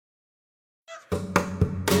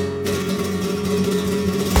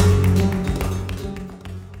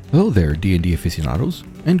Hello there, D&D aficionados,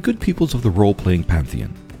 and good peoples of the role-playing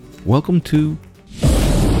pantheon. Welcome to...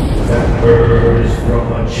 That bird is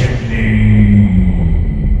from a chimney.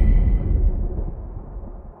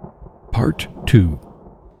 Part 2.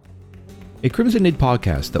 A Crimsonade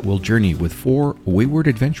podcast that will journey with 4 wayward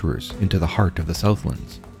adventurers into the heart of the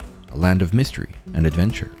Southlands, a land of mystery and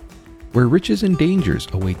adventure, where riches and dangers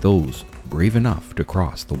await those brave enough to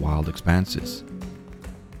cross the wild expanses.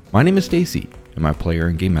 My name is Stacy, and my player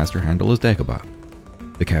and game master handle is Dagobah.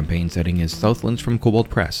 The campaign setting is Southlands from Kobold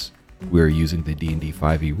Press. We are using the D&D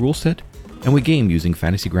 5e rule set, and we game using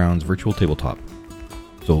Fantasy Grounds Virtual Tabletop.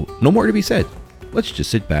 So, no more to be said. Let's just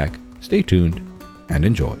sit back, stay tuned, and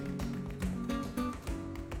enjoy.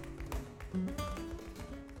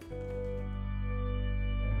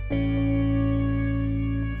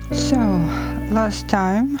 So, last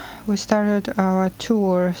time we started our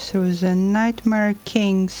tour through the Nightmare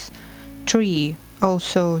King's tree,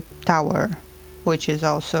 also tower, which is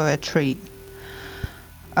also a tree.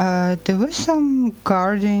 There were some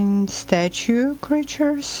guardian statue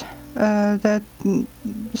creatures that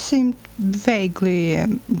seemed vaguely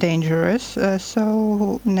dangerous,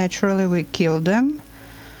 so naturally we killed them.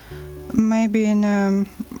 Maybe in a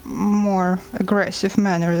more aggressive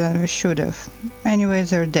manner than we should have. Anyway,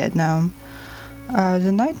 they're dead now.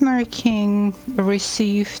 The Nightmare King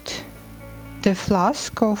received the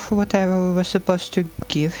flask of whatever we were supposed to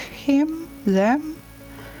give them.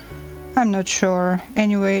 I'm not sure.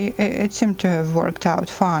 Anyway, it seemed to have worked out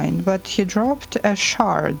fine, but he dropped a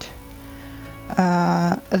shard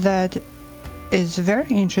that is very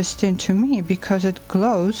interesting to me because it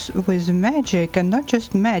glows with magic, and not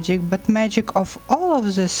just magic, but magic of all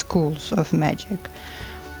of the schools of magic.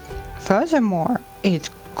 Furthermore, it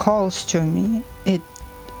calls to me.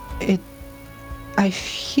 I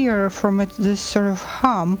hear from it this sort of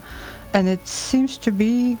hum, and it seems to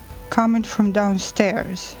be coming from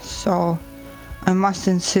downstairs. So I must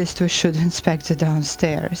insist we should inspect the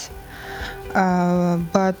downstairs.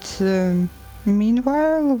 But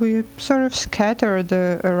meanwhile, we sort of scattered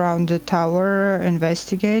around the tower,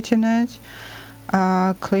 investigating it.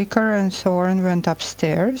 Clicker and Thorn went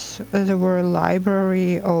upstairs. There were a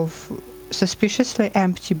library of suspiciously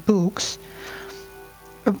empty books,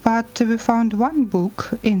 but we found one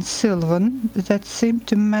book in Sylvan that seemed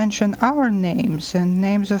to mention our names and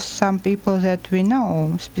names of some people that we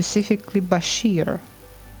know, specifically Bashir.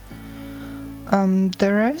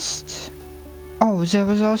 The rest... Oh, there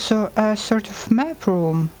was also a sort of map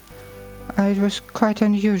room. It was quite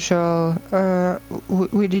unusual.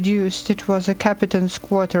 We deduced it was a captain's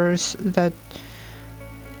quarters that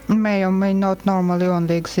may or may not normally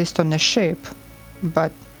only exist on a ship,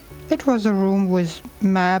 but it was a room with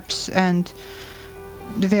maps and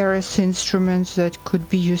various instruments that could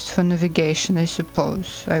be used for navigation, I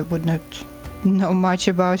suppose. I would not know much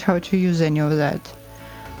about how to use any of that.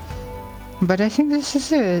 But I think this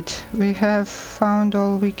is it. We have found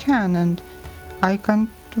all we can, and I can't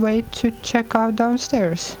wait to check out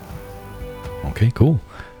downstairs. Okay, cool.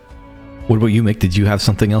 What about you, Mick? Did you have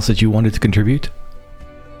something else that you wanted to contribute?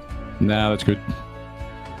 Nah, that's good.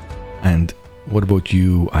 And what about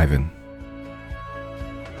you, Ivan?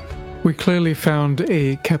 We clearly found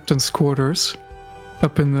a captain's quarters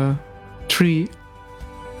up in the tree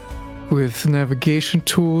with navigation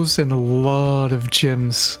tools and a lot of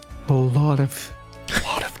gems. A lot of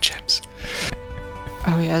gems.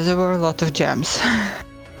 Oh yeah, there were a lot of gems.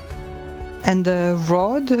 And a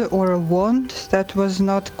rod or a wand that was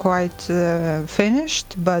not quite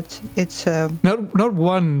finished, but it's not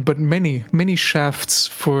one, but many shafts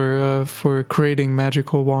for creating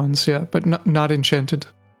magical wands. Yeah, but not enchanted.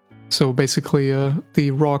 So basically,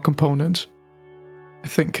 the raw component, I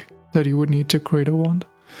think, that you would need to create a wand.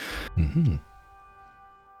 Mm-hmm.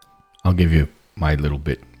 I'll give you my little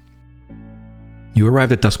bit. You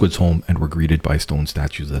arrived at Duskwood's home and were greeted by stone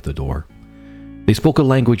statues at the door. They spoke a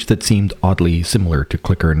language that seemed oddly similar to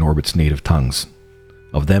Clicker and Norbit's native tongues.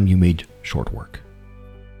 Of them you made short work.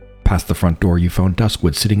 Past the front door you found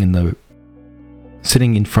Duskwood sitting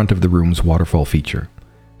in front of the room's waterfall feature,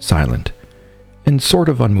 silent and sort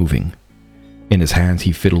of unmoving. In his hands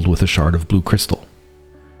he fiddled with a shard of blue crystal.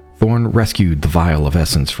 Thorn rescued the vial of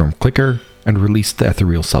essence from Clicker and released the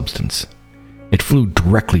ethereal substance. It flew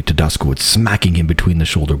directly to Duskwood, smacking him between the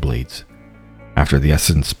shoulder blades. After the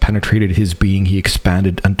essence penetrated his being, he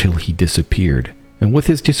expanded until he disappeared, and with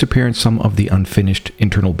his disappearance some of the unfinished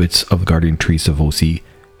internal bits of Guardian Tree Savosi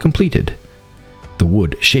completed, the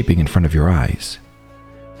wood shaping in front of your eyes.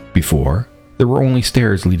 Before, there were only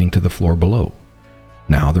stairs leading to the floor below.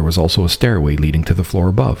 Now there was also a stairway leading to the floor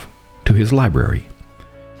above, to his library.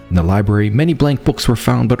 In the library, many blank books were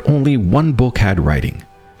found, but only one book had writing.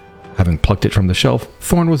 Having plucked it from the shelf,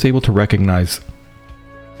 Shorn was unable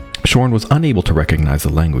to recognize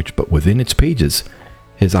the language, but within its pages,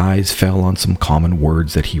 his eyes fell on some common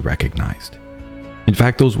words that he recognized. In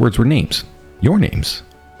fact, those words were names, your names,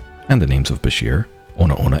 and the names of Bashir,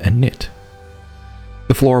 Ona Ona, and Nit.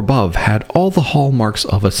 The floor above had all the hallmarks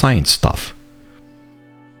of a science stuff.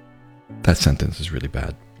 That sentence is really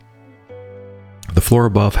bad. The floor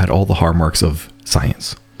above had all the hallmarks of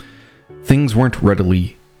science. Things weren't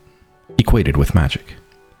readily equated with magic.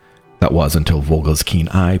 That was until Volga's keen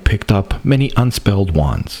eye picked up many unspelled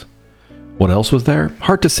wands. What else was there?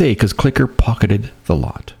 Hard to say, because Clicker pocketed the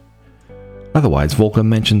lot. Otherwise, Volga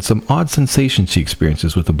mentioned some odd sensations she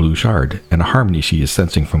experiences with the blue shard, and a harmony she is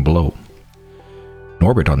sensing from below.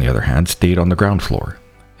 Norbert, on the other hand, stayed on the ground floor.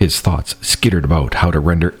 His thoughts skittered about how to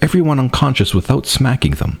render everyone unconscious without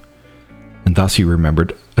smacking them, and thus he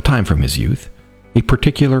remembered a time from his youth, a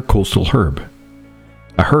particular coastal herb.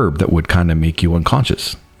 A herb that would kinda make you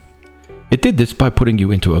unconscious. It did this by putting you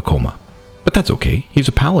into a coma. But that's okay, he's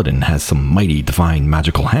a paladin and has some mighty divine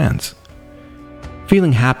magical hands.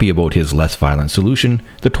 Feeling happy about his less violent solution,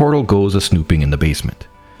 the turtle goes a snooping in the basement.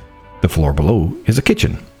 The floor below is a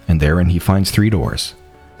kitchen, and therein he finds 3 doors.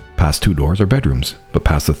 Past 2 doors are bedrooms, but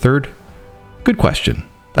past the third? Good question.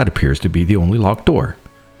 That appears to be the only locked door.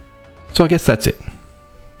 So I guess that's it.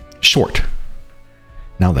 Short.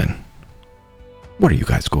 Now then, what are you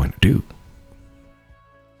guys going to do?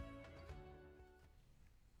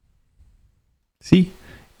 See?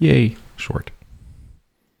 Yay, short.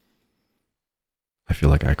 I feel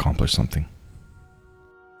like I accomplished something.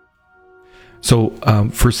 So,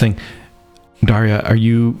 first thing, Daria, are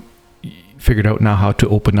you figured out now how to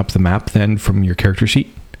open up the map then from your character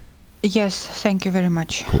sheet? Yes, thank you very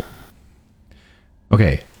much. Cool.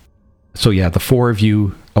 Okay. So yeah, the 4 of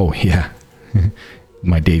you... Oh, yeah.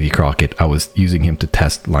 My Davy Crockett. I was using him to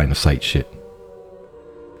test line of sight shit.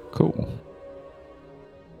 Cool.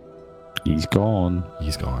 He's gone.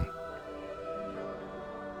 He's gone.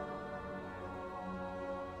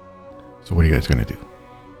 So what are you guys going to do?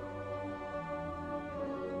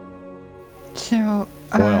 So,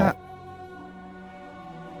 Well.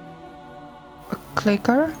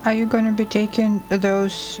 Clicker, are you going to be taking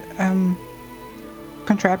those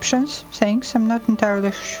contraptions things? I'm not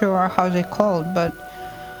entirely sure how they're called, but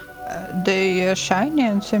they are shiny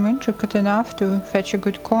and seem intricate enough to fetch a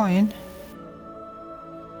good coin.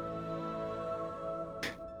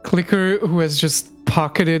 Clicker, who has just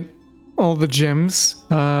pocketed all the gems,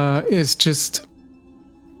 is just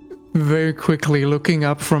very quickly looking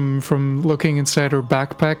up from looking inside her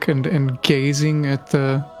backpack and gazing at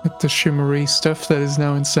the shimmery stuff that is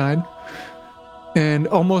now inside, and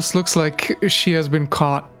almost looks like she has been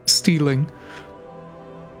caught stealing.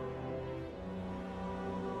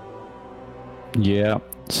 Yeah,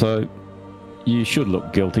 so you should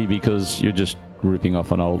look guilty because you're just ripping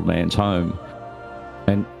off an old man's home.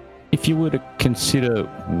 And if you were to consider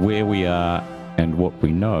where we are and what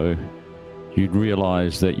we know, you'd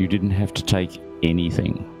realize that you didn't have to take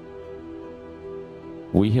anything.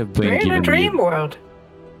 We have been We're in given a dream world.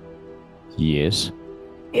 Yes.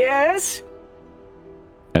 Yes.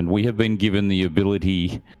 And we have been given the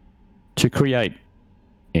ability to create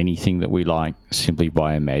anything that we like simply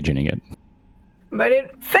by imagining it. But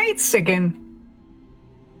it fades again.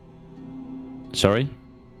 Sorry?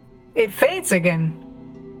 It fades again.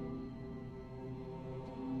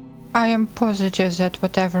 I am positive that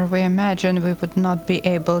whatever we imagine, we would not be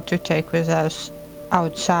able to take with us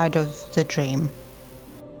outside of the dream.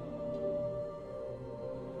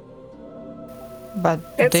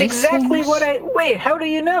 But That's these exactly things- what I... Wait, how do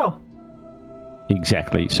you know?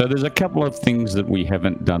 Exactly. So there's a couple of things that we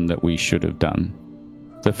haven't done that we should have done.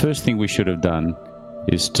 The first thing we should have done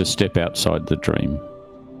is to step outside the dream,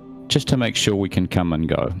 just to make sure we can come and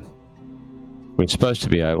go. We're supposed to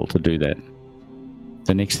be able to do that.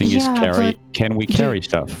 The next thing is Yeah, carry. but Can we carry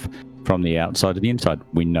stuff from the outside to the inside?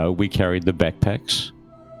 We know we carried the backpacks.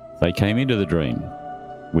 They came into the dream.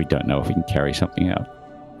 We don't know if we can carry something out.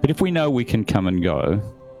 But if we know we can come and go,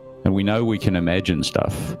 and we know we can imagine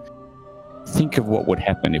stuff, think of what would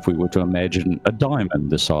happen if we were to imagine a diamond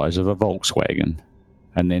the size of a Volkswagen,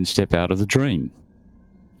 and then step out of the dream.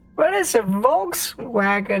 What is a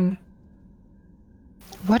Volkswagen?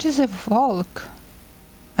 What is a Volk?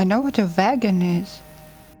 I know what a wagon is.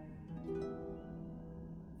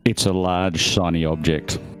 It's a large, shiny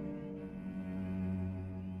object.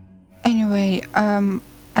 Anyway,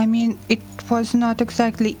 I mean, it was not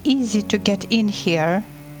exactly easy to get in here,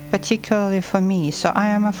 particularly for me, so I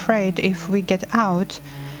am afraid if we get out,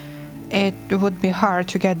 it would be hard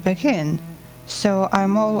to get back in. So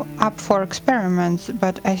I'm all up for experiments,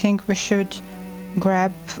 but I think we should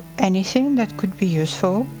grab anything that could be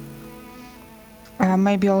useful.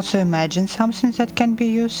 Maybe also imagine something that can be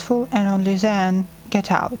useful, and only then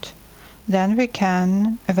get out. Then we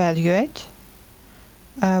can evaluate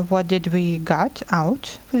what did we got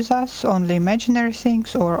out with us, only imaginary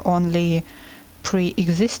things or only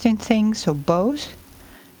pre-existing things or both.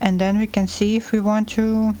 And then we can see if we want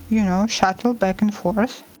to, shuttle back and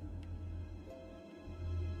forth.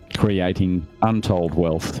 Creating untold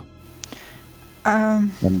wealth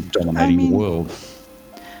Um, and dominating the world.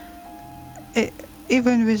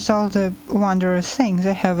 Even with all the wondrous things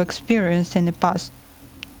I have experienced in the past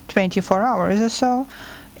 24 hours or so,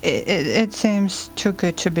 it seems too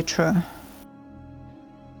good to be true.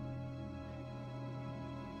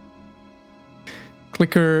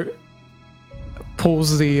 Clicker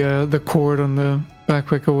pulls the cord on the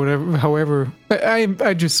backpack or whatever. However, I'm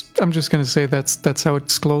just gonna say that's how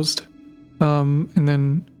it's closed, and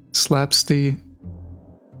then slaps the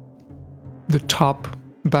top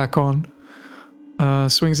back on,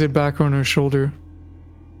 swings it back on her shoulder.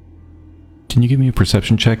 Can you give me a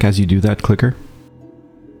perception check as you do that, Clicker?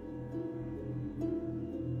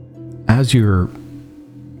 As you're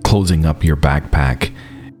closing up your backpack,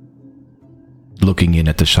 looking in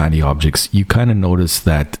at the shiny objects, you kind of notice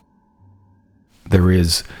that there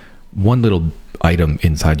is one little item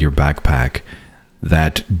inside your backpack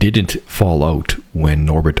that didn't fall out when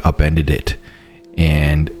Norbert upended it,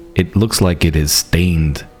 and it looks like it has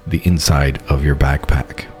stained the inside of your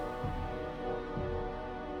backpack.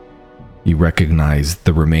 You recognize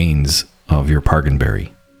the remains of your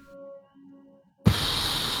Parganberry.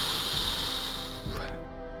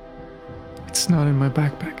 It's not in my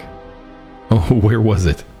backpack. Oh, where was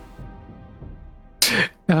it?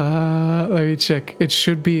 Let me check. It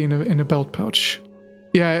should be in a belt pouch.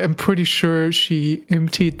 Yeah, I'm pretty sure she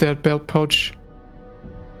emptied that belt pouch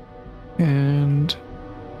and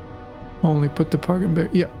only put the Parganberry.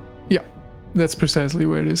 Yeah, that's precisely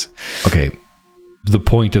where it is. Okay, the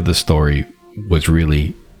point of the story was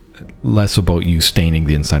really less about you staining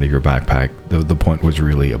the inside of your backpack. The point was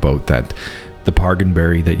really about that the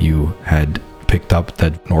Parganberry that you had picked up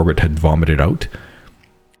that Norbert had vomited out,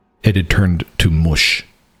 it had turned to mush.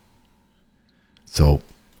 So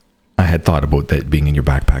I had thought about that being in your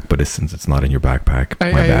backpack, but since it's not in your backpack,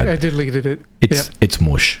 my bad. I deleted it. It's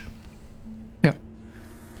mush. Yeah.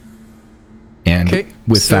 And Okay,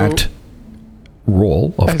 with so that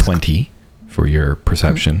roll of as- 20 for your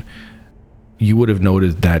perception, you would have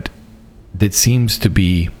noted that it seems to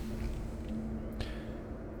be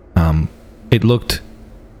it looked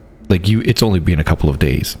like it's only been a couple of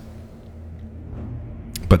days,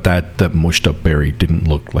 but that mushed up berry didn't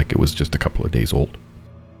look like it was just a couple of days old.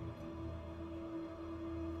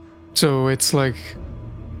 So it's like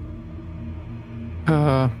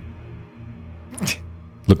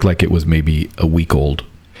Looked like it was maybe a week old.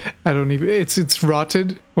 I don't even. It's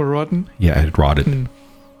rotted or rotten. Yeah, it had rotted.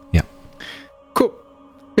 Yeah. Cool.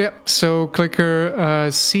 Yeah. So Clicker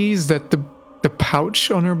sees that the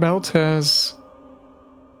pouch on her belt has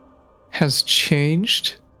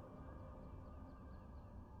changed.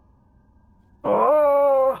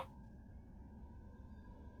 Oh.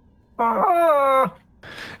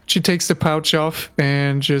 She takes the pouch off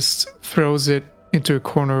and just throws it into a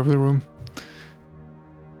corner of the room,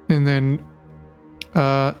 and then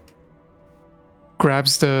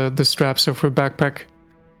grabs the straps of her backpack.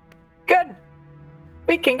 Good.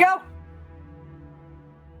 We can go.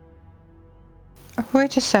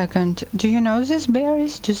 Wait a second. Do you know these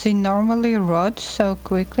berries? Do they normally rot so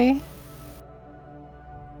quickly?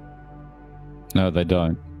 No, they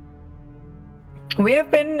don't. We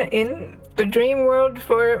have been in the dream world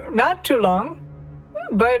for not too long,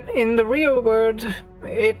 but in the real world,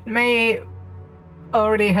 it may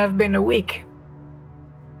already have been a week.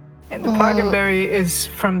 And the Parganberry is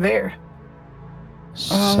from there.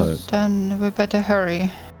 Oh, So then we better hurry.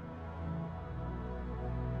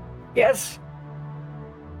 Yes.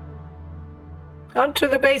 On to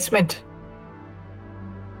the basement.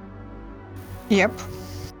 Yep.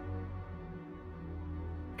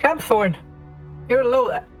 Come, Thorn. You're a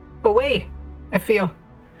little away, I feel.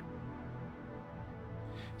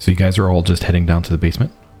 So you guys are all just heading down to the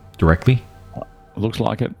basement directly? looks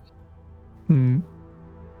like it.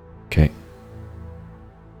 Okay.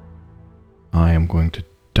 I am going to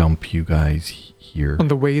dump you guys here. On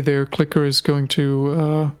the way there, Clicker is going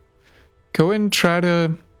to go and try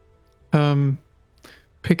to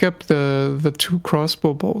pick up the 2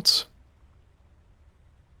 crossbow bolts.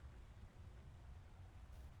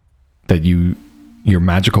 That you Your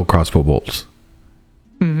magical crossbow bolts.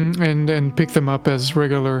 And pick them up as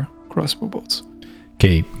regular crossbow bolts.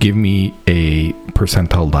 Okay, give me a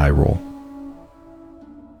percentile die roll.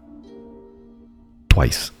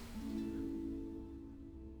 Twice.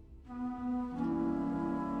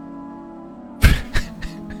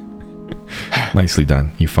 Nicely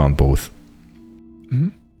done. You found both.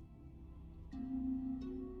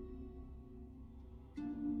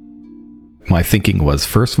 My thinking was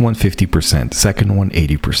first one 50%, second one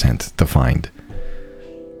 80% to find.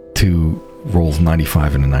 Two rolls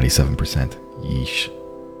 95 and a 97%. Yeesh.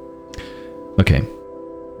 Okay.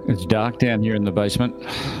 It's dark down here in the basement.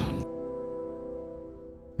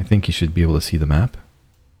 I think you should be able to see the map.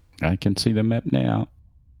 I can see the map now.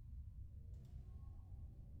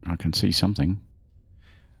 I can see something.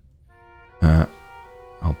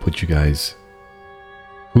 I'll put you guys...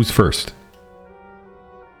 Who's first?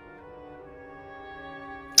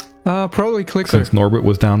 Probably Clicker. Since Norbert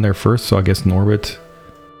was down there first, so I guess Norbert...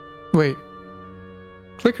 Wait.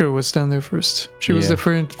 Clicker was down there first. She was Yeah.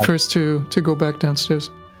 the first to go back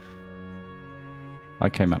downstairs. I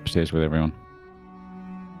came upstairs with everyone.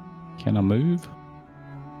 Can I move?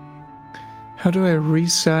 How do I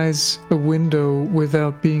resize a window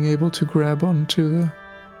without being able to grab onto the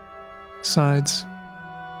sides?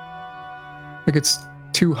 Like it's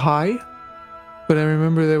too high? But I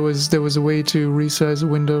remember there was a way to resize a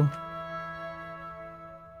window.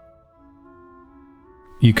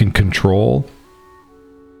 You can control...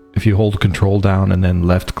 If you hold control down and then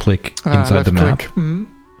left click inside left the map, click.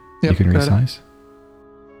 Yep, you can got it. resize.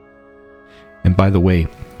 And by the way,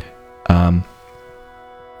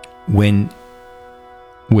 when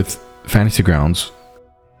with Fantasy Grounds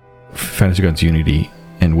Unity,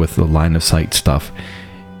 and with the line of sight stuff,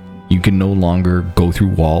 you can no longer go through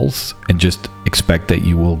walls and just expect that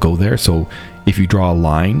you will go there. So if you draw a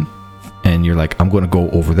line and you're like, I'm going to go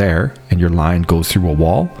over there, and your line goes through a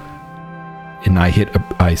wall, and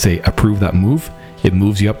I say approve that move, it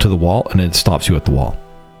moves you up to the wall and it stops you at the wall.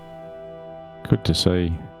 Good to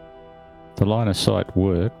see. The line of sight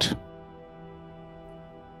worked.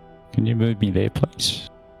 Can you move me there, please?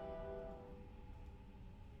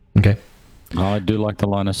 Okay. I do like the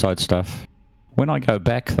line of sight stuff. When I go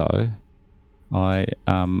back, though,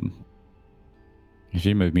 if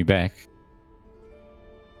you move me back...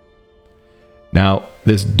 Now,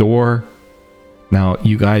 this door... Now,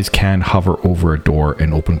 you guys can hover over a door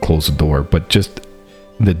and open close the door, but just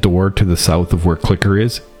the door to the south of where Clicker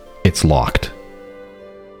is, it's locked.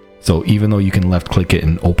 So even though you can left click it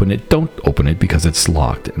and open it, don't open it because it's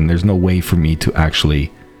locked, and there's no way for me to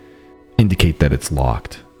actually indicate that it's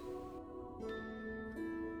locked.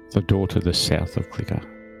 The door to the south of Clicker.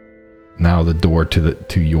 Now the door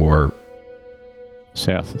to your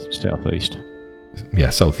Southeast.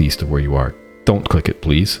 southeast of where you are. Don't click it,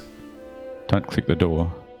 please. Don't click the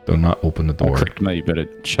door. Do not open the I door. clicked me, but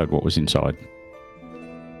it showed what was inside.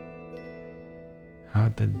 How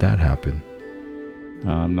did that happen?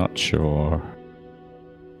 I'm not sure.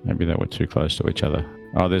 Maybe they were too close to each other.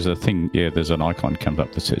 Oh, there's a thing. Yeah, there's an icon comes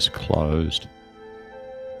up that says closed.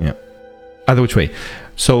 Yeah. Either which way.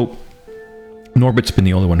 So, Norbert's been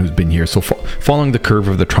the only one who's been here. So, following the curve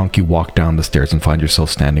of the trunk, you walk down the stairs and find yourself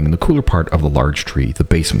standing in the cooler part of the large tree, the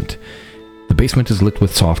basement. The basement is lit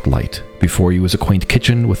with soft light. Before you is a quaint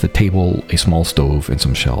kitchen with a table, a small stove, and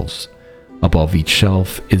some shelves. Above each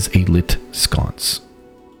shelf is a lit sconce.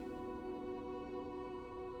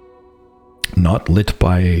 Not lit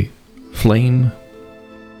by a flame,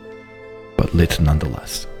 but lit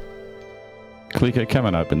nonetheless. Clicker, come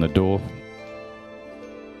and open the door.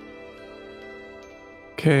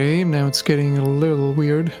 Okay, now it's getting a little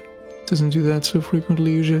weird. Doesn't do that so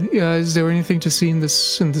frequently usually. Yeah, is there anything to see in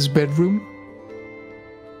this bedroom?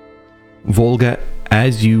 Volga,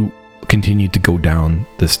 as you continue to go down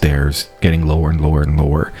the stairs, getting lower and lower and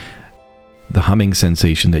lower, the humming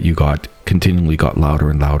sensation that you got continually got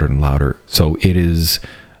louder and louder and louder. So it is...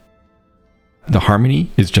 The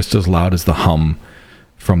harmony is just as loud as the hum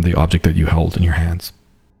from the object that you held in your hands.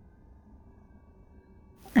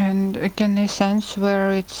 And can I sense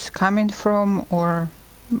where it's coming from, or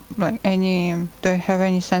like do I have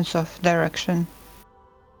any sense of direction?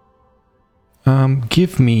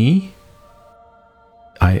 Give me...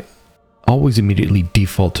 I always immediately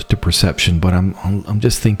default to perception, but I'm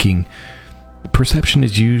just thinking perception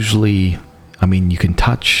is usually, I mean, you can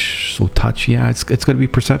touch, so touch, yeah, it's going to be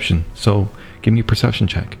perception. So give me a perception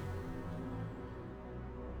check.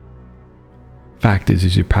 Fact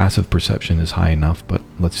is your passive perception is high enough, but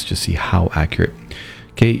let's just see how accurate.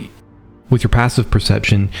 Okay, with your passive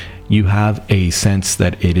perception, you have a sense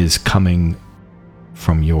that it is coming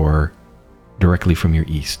from your directly from your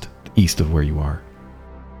east of where you are.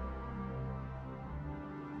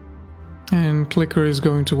 And Clicker is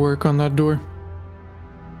going to work on that door.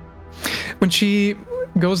 When she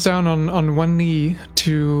goes down on one knee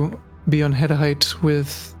to be on head height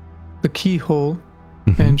with the keyhole,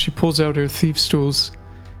 and she pulls out her thief's tools,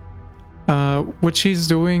 what she's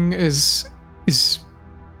doing is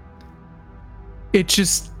it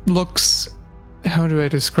just looks, how do I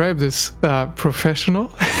describe this?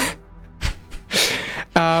 Professional.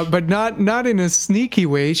 But not in a sneaky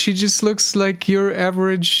way. She just looks like your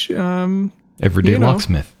average Everyday you know.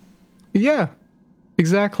 locksmith. Yeah,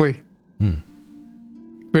 exactly.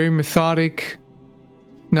 Very methodic,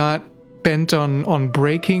 not bent on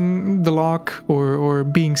breaking the lock or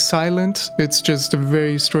being silent. It's just a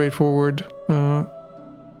very straightforward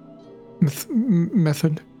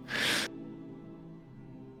method.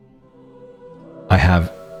 I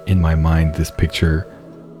have in my mind this picture,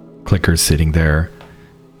 Clicker sitting there,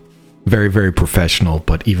 very, very professional,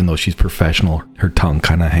 but even though she's professional, her tongue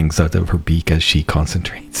kind of hangs out of her beak as she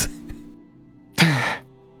concentrates.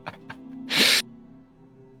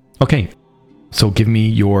 Okay, so give me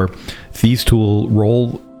your Thieves' Tool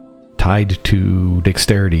roll tied to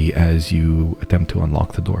dexterity as you attempt to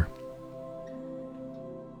unlock the door.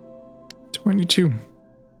 22.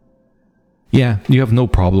 Yeah, you have no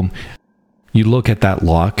problem. You look at that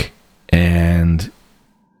lock, and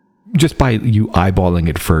just by you eyeballing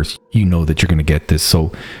it first, you know that you're going to get this.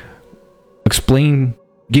 So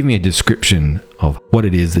give me a description of what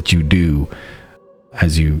it is that you do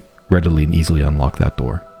as you readily and easily unlock that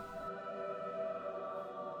door.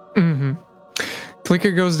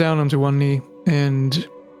 Clicker goes down onto one knee and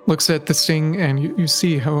looks at this thing, and you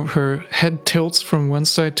see how her head tilts from one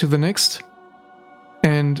side to the next.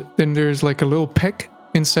 And then there's like a little peck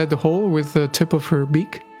inside the hole with the tip of her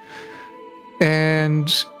beak.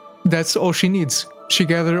 And that's all she needs. She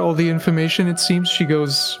gathered all the information, it seems. She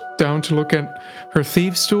goes down to look at her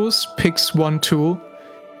thieves' tools, picks one tool,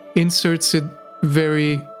 inserts it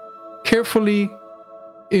very carefully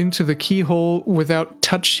into the keyhole without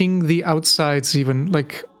touching the outsides even.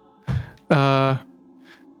 Like, I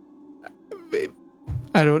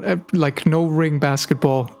don't, like no ring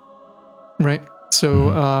basketball, right?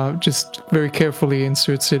 So just very carefully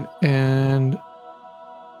inserts it and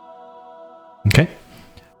Okay.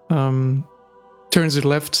 turns it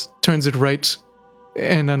left, turns it right,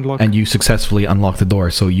 and unlock. And you successfully unlock the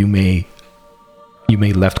door, so you may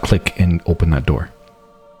left click and open that door.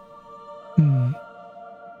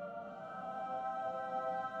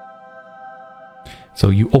 So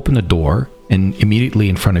you open the door, and immediately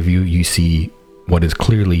in front of you, you see what is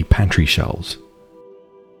clearly pantry shelves.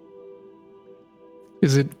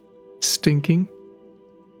 Is it stinking?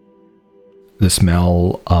 The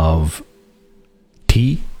smell of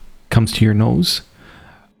tea comes to your nose.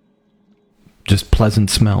 Just pleasant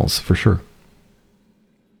smells, for sure.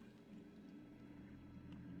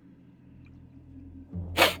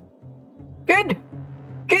 Good.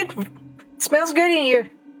 Good. Smells good in here.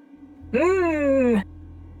 Mmm.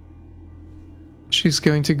 She's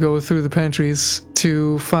going to go through the pantries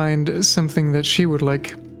to find something that she would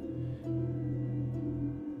like.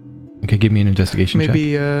 Okay, give me an investigation check.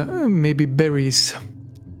 Maybe berries.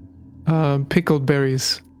 Pickled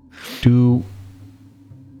berries.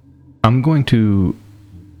 I'm going to...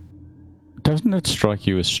 Doesn't it strike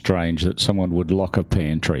you as strange that someone would lock a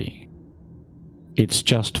pantry? It's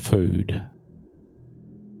just food.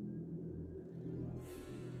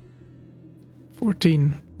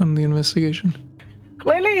 14 on the investigation.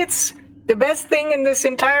 Clearly, it's the best thing in this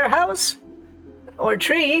entire house. Or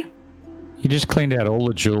tree. You just cleaned out all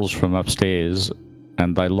the jewels from upstairs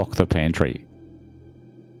and they lock the pantry.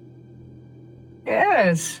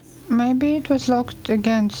 Yes. Maybe it was locked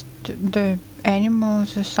against the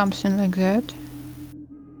animals or something like that.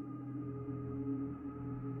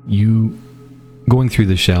 You going through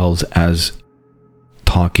the shelves as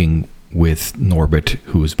talking with Norbert,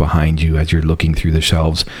 who is behind you as you're looking through the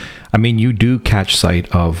shelves. I mean, you do catch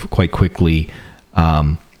sight of quite quickly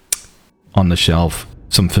on the shelf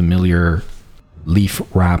some familiar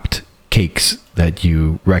leaf-wrapped cakes that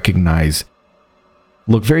you recognize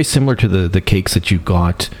look very similar to the cakes that you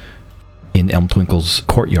got in Elm Twinkle's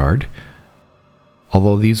courtyard.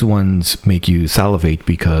 Although these ones make you salivate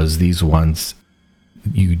because these ones,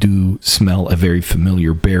 you do smell a very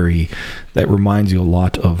familiar berry that reminds you a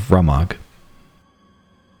lot of Ramag.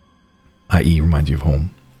 I.e. reminds you of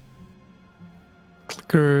home.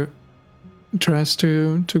 Clicker tries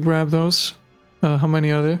to grab those. How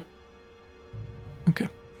many are there? Okay.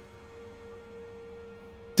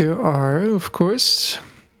 There are, of course,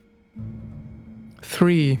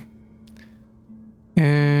 3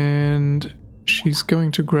 And she's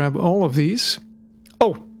going to grab all of these.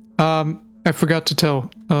 Oh, I forgot to tell,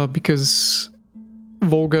 because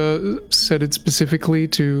Volga said it specifically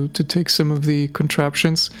to take some of the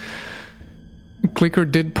contraptions. Clicker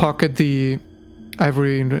did pocket the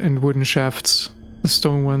ivory and wooden shafts, the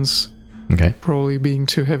stone ones, Okay. probably being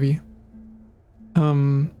too heavy. Her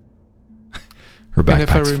And if I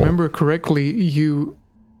backpack's full. remember correctly, you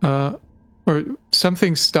or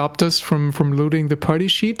something stopped us from looting the party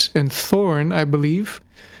sheet, and Thorn, I believe,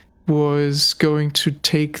 was going to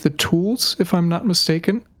take the tools, if I'm not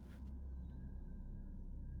mistaken.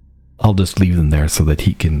 I'll just leave them there so that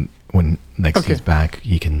he can, when next Okay. he's back,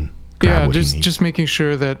 he can grab Yeah, what he needs. just making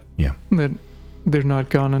sure that Yeah. that they're not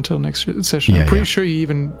gone until next session. Yeah, I'm pretty yeah. sure he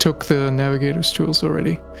even took the navigator's tools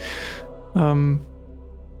already.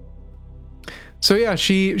 So yeah,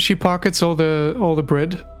 she pockets all the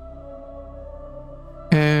bread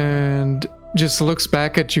and just looks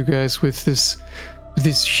back at you guys with this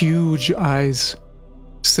huge eyes.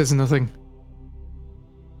 Says nothing.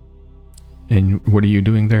 And what are you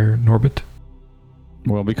doing there, Norbit?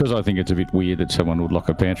 Well, because I think it's a bit weird that someone would lock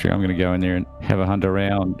a pantry, I'm going to go in there and have a hunt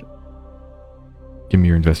around. Give me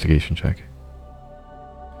your investigation check.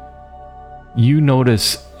 You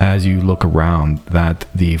notice as you look around that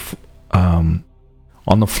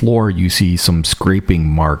on the floor you see some scraping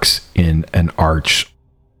marks in an arch,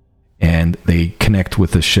 and they connect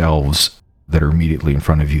with the shelves that are immediately in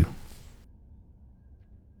front of you.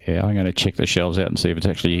 Yeah, I'm going to check the shelves out and see if it's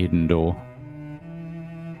actually a hidden door.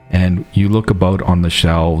 And you look about on the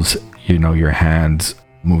shelves, you know, your hands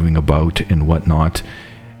moving about and whatnot,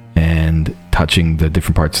 and touching the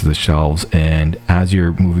different parts of the shelves. And as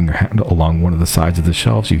you're moving your hand along one of the sides of the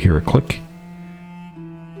shelves, you hear a click.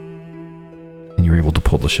 And you're able to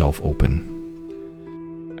pull the shelf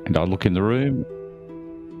open. And I look in the room.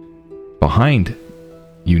 Behind,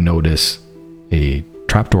 you notice a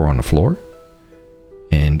trapdoor on the floor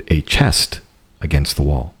and a chest against the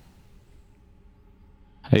wall.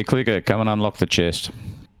 Hey, Clicker, come and unlock the chest.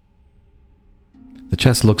 The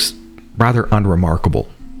chest looks rather unremarkable.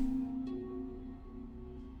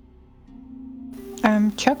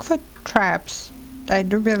 Check for traps. I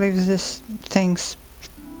do believe these things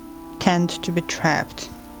tend to be trapped.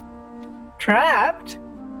 Trapped?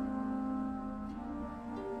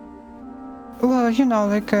 Well, you know,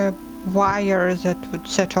 like a wire that would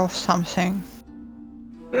set off something.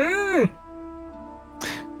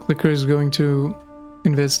 Clicker is going to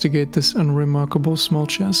investigate this unremarkable small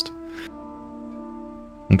chest.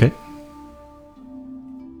 Okay.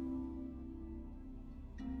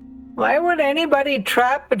 Why would anybody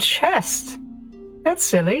trap a chest? That's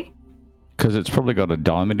silly. Because it's probably got a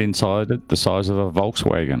diamond inside it the size of a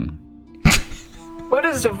Volkswagen. What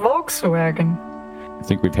is a Volkswagen? I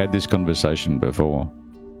think we've had this conversation before.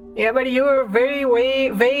 Yeah, but you were very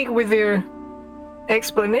vague with your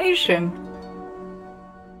explanation.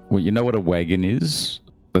 Well, you know what a wagon is?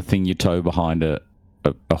 The thing you tow behind a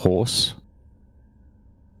horse?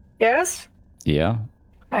 Yes? Yeah.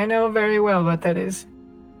 I know very well what that is.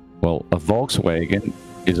 Well, a Volkswagen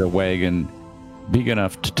is a wagon big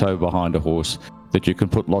enough to tow behind a horse that you can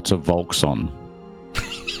put lots of Volks on.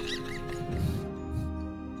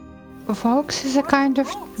 Volks is a kind of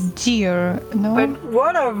deer, no? But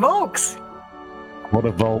what are Volks? What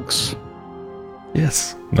are Volks?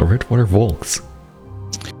 Yes. Norbit, what are Volks?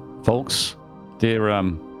 Volks, they're,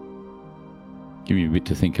 give me a bit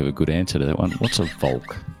to think of a good answer to that one. What's a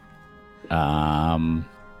Volk?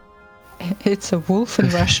 It's a wolf in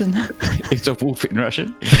Russian. It's a wolf in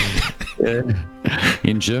Russian.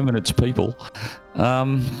 In German, it's people.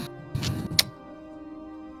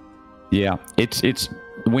 Yeah, it's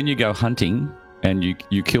when you go hunting and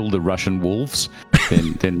you kill the Russian wolves,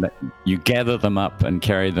 then you gather them up and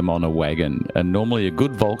carry them on a wagon. And normally a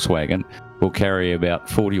good Volkswagen will carry about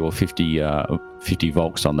 40 or 50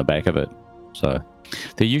 Volks on the back of it. So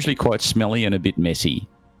they're usually quite smelly and a bit messy.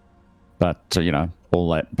 But, you know,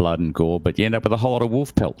 all that blood and gore, but you end up with a whole lot of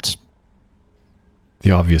wolf pelts.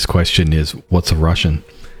 The obvious question is, what's a Russian?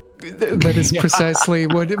 That is precisely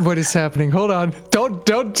what is happening. Hold on.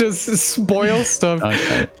 Don't just spoil stuff.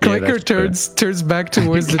 Okay. Yeah, Clicker that's fair. turns back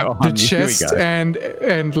towards the Go on, here we chest go.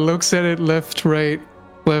 and looks at it left, right,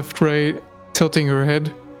 tilting her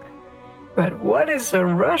head. But what is a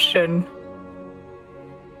Russian?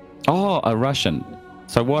 Oh, a Russian.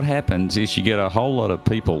 So what happens is you get a whole lot of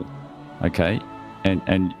people, okay,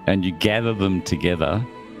 and you gather them together,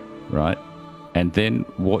 right? And then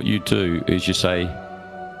what you do is you say,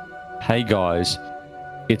 hey guys,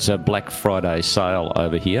 it's a Black Friday sale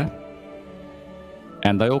over here.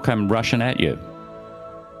 And they all come rushing at you.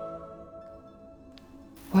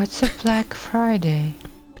 What's a Black Friday?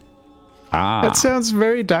 That sounds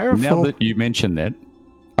very direful. Now that you mention that,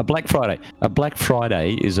 a Black Friday. A Black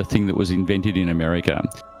Friday is a thing that was invented in America.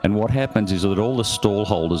 And what happens is that all the stall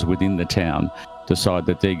holders within the town decide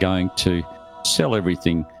that they're going to sell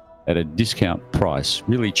everything at a discount price,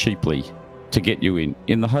 really cheaply, to get you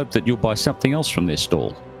in the hope that you'll buy something else from their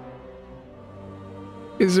stall.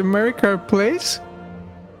 Is America a place?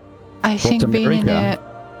 I think being in America?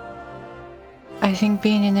 I think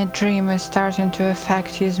being in a dream is starting to affect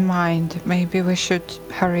his mind. Maybe we should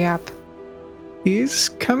hurry up. He's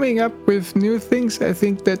coming up with new things, I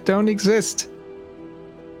think, that don't exist.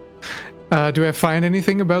 Do I find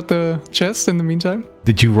anything about the chest in the meantime?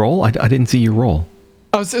 Did you roll? I didn't see you roll.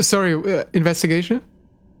 Oh, sorry, investigation?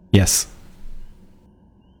 Yes.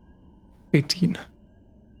 18.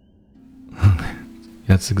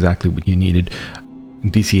 That's exactly what you needed.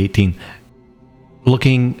 DC 18.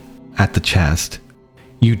 Looking at the chest,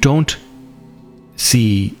 you don't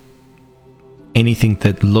see anything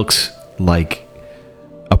that looks like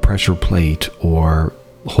a pressure plate or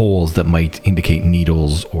holes that might indicate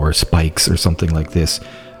needles or spikes or something like this.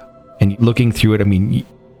 And looking through it, I mean,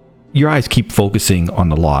 your eyes keep focusing on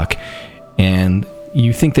the lock, and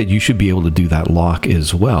you think that you should be able to do that lock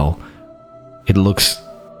as well. It looks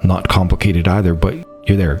not complicated either, but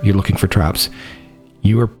you're there. You're looking for traps.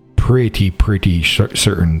 You are pretty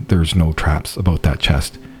certain there's no traps about that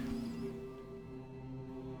chest.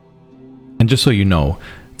 And just so you know,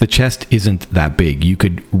 the chest isn't that big. You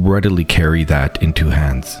could readily carry that in two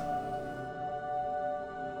hands.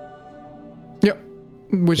 Yep.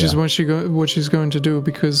 Which is what she's going to do,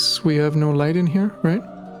 because we have no light in here, right?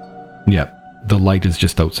 Yeah, the light is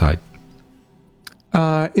just outside.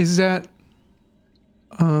 Is that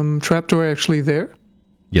trapdoor actually there?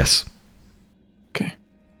 Yes. Okay.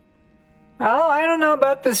 Oh, I don't know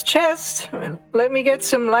about this chest. Let me get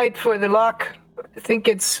some light for the lock. I think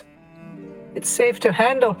it's safe to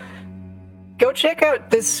handle. Go check out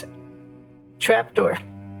this trapdoor.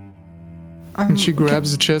 And she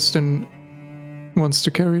grabs the chest and wants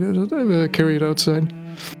to carry it outside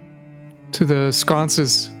to the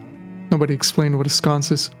sconces. Nobody explained what a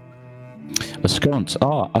sconce is. A sconce.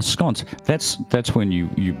 Oh, a sconce. That's when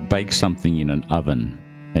you bake something in an oven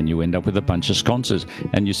and you end up with a bunch of sconces,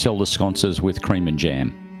 and you sell the sconces with cream and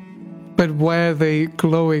jam. But why are they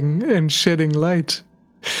glowing and shedding light?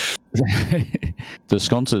 The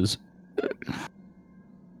sconces,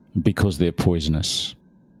 because they're poisonous.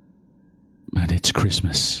 And it's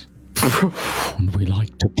Christmas. And we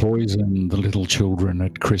like to poison the little children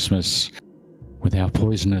at Christmas with our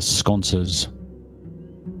poisonous sconces.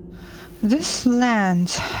 This land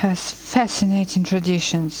has fascinating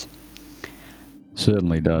traditions.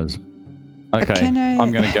 Certainly does. Okay, Can I-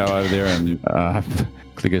 I'm going to go over there and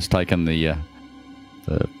Clicker's taken the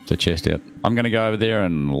chest out. I'm going to go over there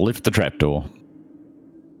and lift the trapdoor.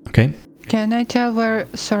 Okay. Can I tell where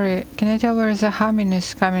the humming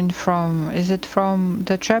is coming from? Is it from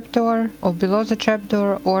the trapdoor, or below the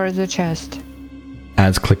trapdoor, or the chest?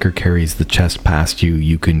 As Clicker carries the chest past you,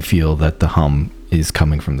 you can feel that the hum is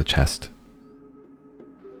coming from the chest.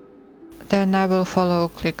 Then I will follow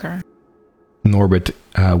Clicker. Norbert,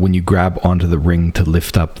 when you grab onto the ring to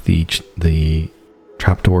lift up the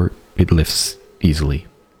trapdoor, it lifts easily.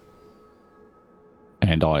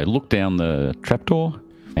 And I look down the trapdoor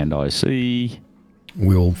and I see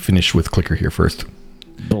We'll finish with Clicker here first.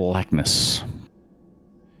 blackness.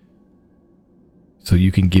 So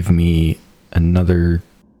you can give me another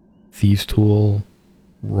Thieves' Tool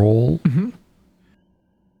roll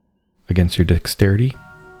against your dexterity.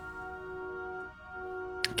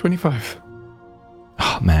 25.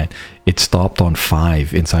 Oh man, it stopped on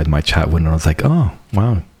 5 inside my chat window. I was like, oh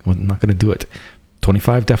wow, I'm not going to do it.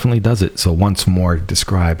 25 definitely does it. So once more,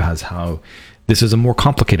 describe as how this is a more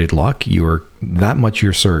complicated lock. You're that much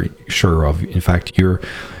you're sure of. In fact,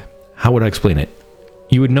 how would I explain it?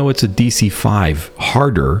 You would know it's a DC 5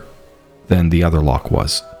 harder than the other lock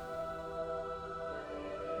was.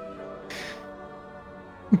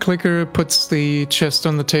 Clicker puts the chest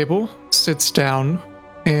on the table, sits down,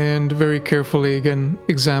 and very carefully again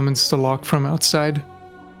examines the lock from outside.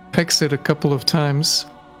 Pecks it a couple of times,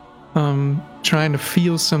 trying to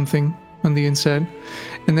feel something on the inside,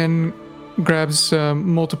 and then grabs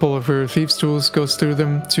multiple of her thieves' tools, goes through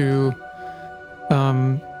them to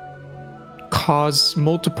cause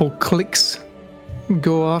multiple clicks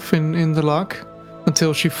go off in the lock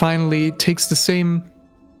until she finally takes the same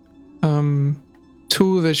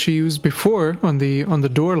tool that she used before on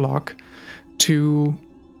the door lock to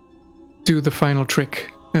do the final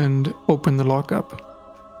trick and open the lock up.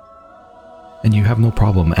 And you have no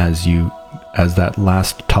problem as you as that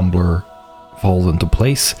last tumbler falls into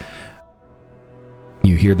place,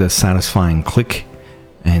 you hear the satisfying click,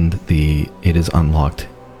 and it is unlocked.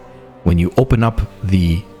 When you open up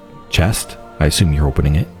the chest, I assume you're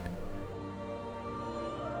opening it.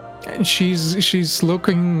 And she's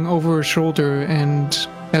looking over her shoulder, and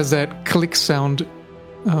as that click sound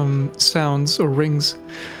sounds or rings,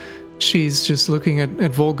 she's just looking at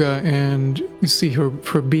Volga, and you see her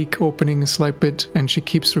beak opening a slight bit, and she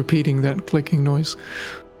keeps repeating that clicking noise.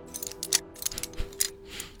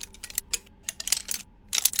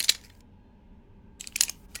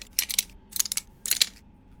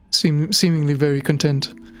 Seemingly very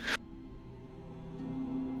content.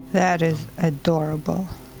 That is adorable.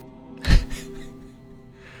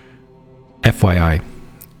 FYI,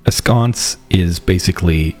 a sconce is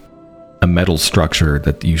basically a metal structure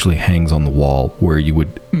that usually hangs on the wall where you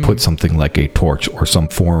would put something like a torch or some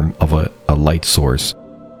form of a light source.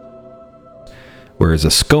 Whereas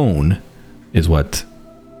a scone is what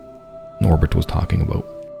Norbert was talking about.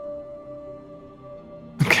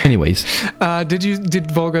 Okay. Anyways.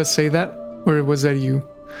 Did Volga say that? Or was that you?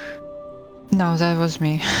 No, that was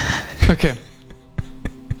me. Okay.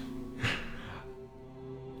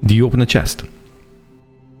 Do you open the chest?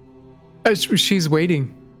 She's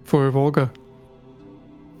waiting for Volga.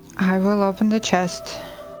 I will open the chest.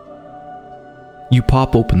 You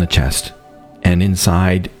pop open the chest, and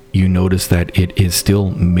inside you notice that it is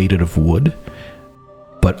still made out of wood,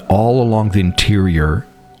 but all along the interior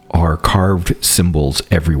are carved symbols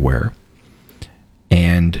everywhere.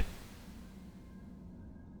 And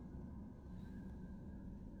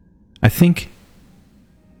I think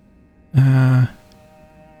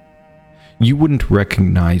you wouldn't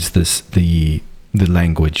recognize the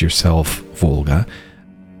language yourself, Volga.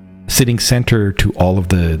 Sitting center to all of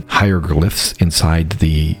the hieroglyphs inside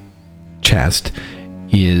the chest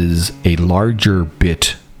is a larger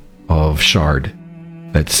bit of shard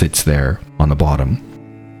that sits there on the bottom.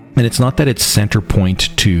 And it's not that it's center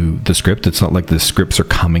point to the script. It's not like the scripts are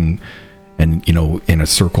coming and, in a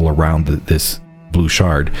circle around this blue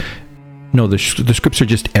shard. No, the scripts are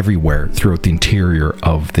just everywhere throughout the interior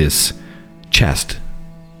of this chest.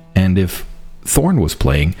 And if Thorn was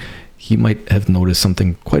playing, he might have noticed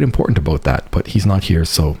something quite important about that, but he's not here,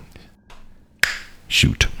 so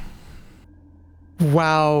shoot.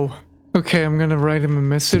 Wow. Okay, I'm gonna write him a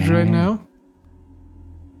message right now.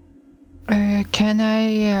 Can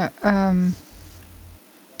I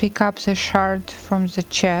pick up the shard from the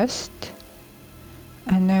chest?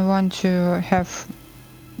 And I want to have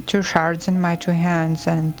 2 shards in my 2 hands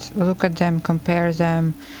and look at them, compare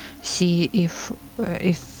them, see if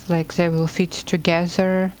like they will fit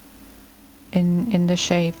together in the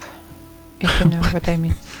shape, if you know what I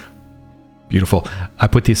mean. Beautiful. I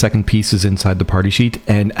put the second pieces inside the party sheet,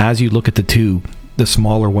 and as you look at the 2, the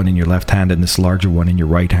smaller one in your left hand and this larger one in your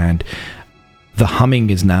right hand, the humming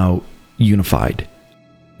is now unified.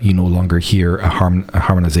 You no longer hear a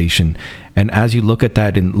harmonization. And as you look at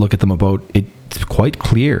that and look at them about, it's quite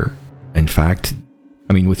clear. In fact,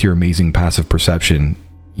 I mean, with your amazing passive perception,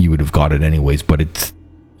 you would have got it anyways, but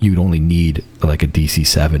you'd only need like a DC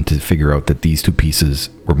 7 to figure out that these 2 pieces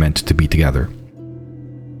were meant to be together.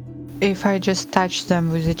 If I just touch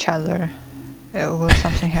them with each other, will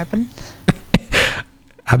something happen?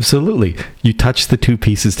 Absolutely. You touch the 2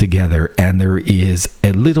 pieces together and there is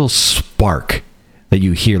a little spark that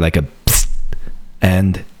you hear, like a psst,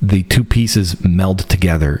 and the 2 pieces meld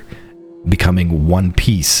together, becoming one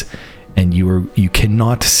piece, and you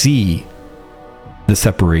cannot see the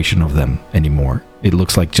separation of them anymore. It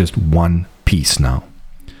looks like just one piece now.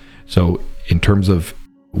 So in terms of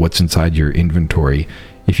what's inside your inventory,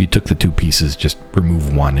 if you took the 2 pieces, just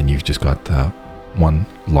remove one and you've just got one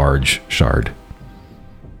large shard.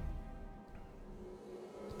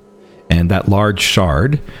 And that large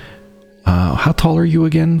shard, how tall are you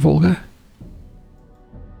again, Volga?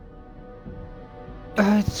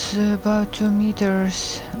 It's about 2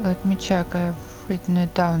 meters. Let me check. I've written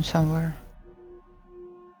it down somewhere.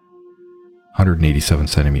 187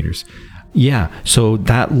 centimeters. Yeah, so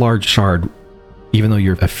that large shard, even though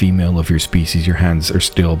you're a female of your species, your hands are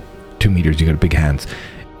still 2 meters. You got big hands.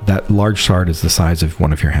 That large shard is the size of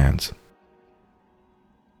one of your hands.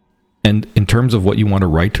 And in terms of what you want to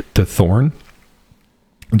write to Thorn,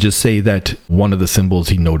 just say that one of the symbols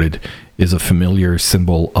he noted is a familiar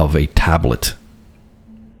symbol of a tablet.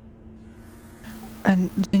 And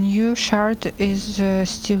the new shard is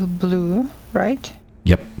still blue, right?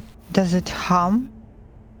 Yep. Does it hum?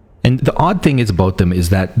 And the odd thing is about them is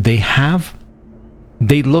that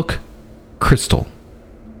they look crystal,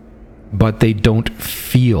 but they don't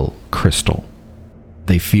feel crystal.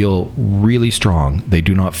 They feel really strong. They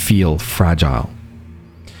do not feel fragile.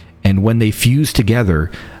 And when they fuse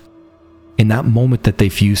together, in that moment that they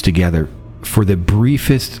fuse together, for the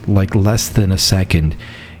briefest, like less than a second,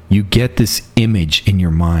 you get this image in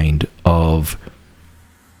your mind of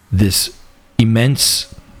this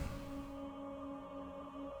immense,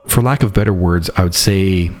 for lack of better words, I would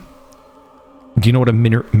say, do you know what a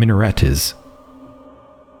minaret is?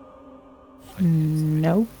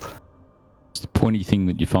 Nope. It's the pointy thing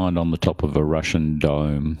that you find on the top of a Russian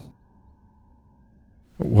dome.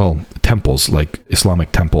 Well, temples, like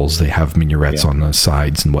Islamic temples, they have minarets on the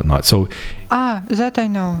sides and whatnot. So, That I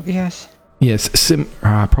know, yes. yes,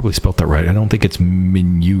 I probably spelt that right. I don't think it's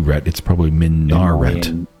minuret. It's probably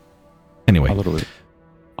minaret. Anyway. A little bit.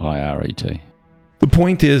 I-R-E-T. The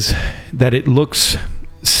point is that it looks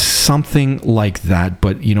something like that,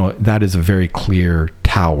 but you know, that is a very clear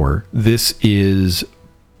tower. This is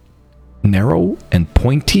narrow and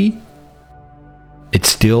pointy. It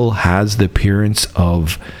still has the appearance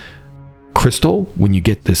of crystal when you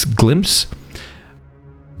get this glimpse,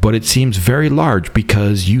 but it seems very large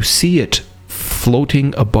because you see it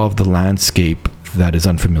floating above the landscape that is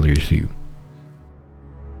unfamiliar to you.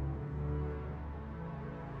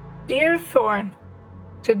 Dear Thorn,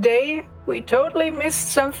 today we totally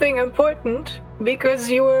missed something important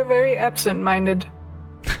because you were very absent-minded.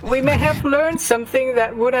 We may have learned something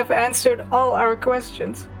that would have answered all our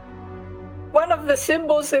questions. One of the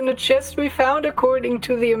symbols in the chest we found, according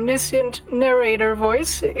to the omniscient narrator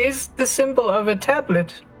voice, is the symbol of a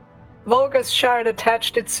tablet. Volga's shard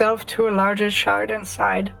attached itself to a larger shard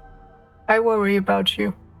inside. I worry about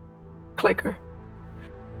you. Clicker.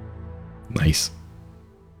 Nice.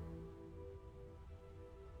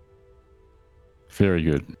 Very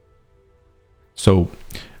good. So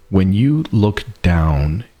when you look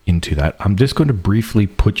down into that, I'm just going to briefly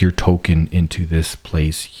put your token into this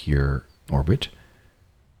place here, Orbit,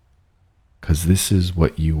 because this is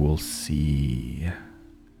what you will see.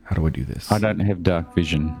 How do I do this? I don't have dark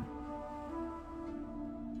vision.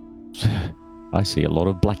 I see a lot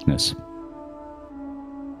of blackness.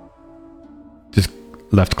 Just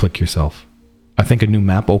left click yourself. I think a new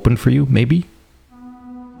map opened for you, maybe?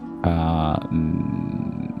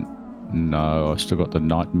 No, I still got the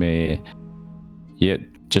nightmare. Yeah,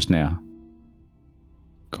 just now.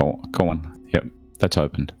 Go on. Yep, that's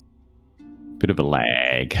opened. Bit of a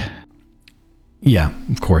lag. Yeah,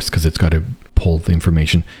 of course, because it's got to pull the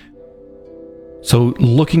information. So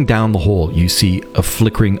looking down the hole, you see a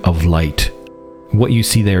flickering of light. What you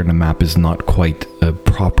see there in the map is not quite a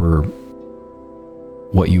proper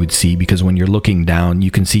what you would see, because when you're looking down,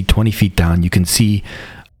 you can see 20 feet down. You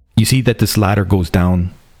see that this ladder goes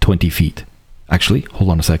down 20 feet. Actually, hold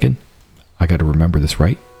on a second. I got to remember this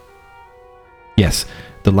right. Yes,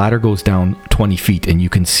 the ladder goes down 20 feet, and you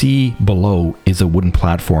can see below is a wooden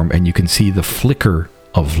platform, and you can see the flicker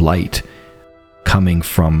of light coming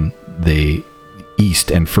from the east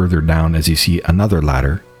and further down as you see another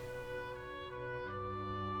ladder.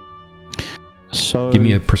 So Give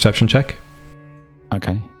me a perception check.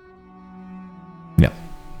 Okay. Yeah,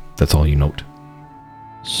 that's all you note.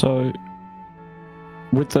 So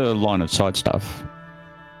with the line of sight stuff,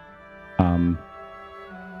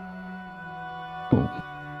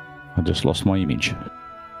 I just lost my image.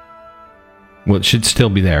 Well, it should still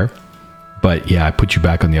be there, but yeah, I put you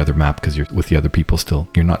back on the other map because you're with the other people still.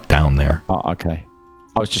 You're not down there. Oh, okay.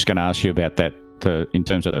 I was just going to ask you about that in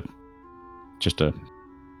terms of just a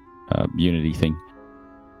Unity thing.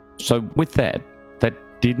 So with that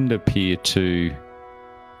didn't appear to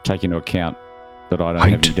take into account that I don't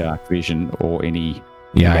have any dark vision or any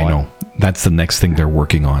Yeah, light. I know. That's the next thing they're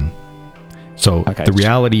working on. So Okay, the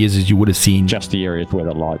reality is you would have seen just the areas where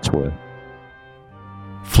the lights were.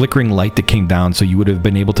 flickering light that came down, so you would have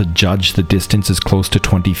been able to judge the distance as close to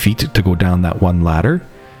 20 feet to go down that one ladder.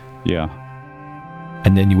 Yeah.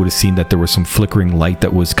 And then you would have seen that there was some flickering light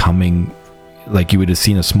that was coming, like you would have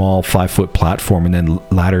seen a small 5-foot platform and then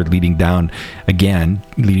ladder leading down again,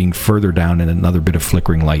 leading further down, and another bit of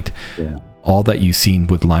flickering light. Yeah. All that you seen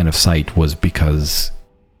with line of sight was because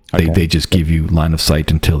they just give you line of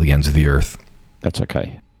sight until the ends of the earth. That's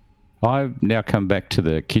okay. I've now come back to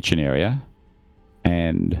the kitchen area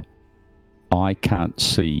and I can't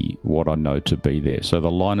see what I know to be there. So the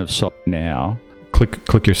line of sight now...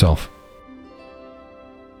 Click yourself.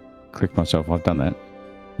 Click myself. I've done that.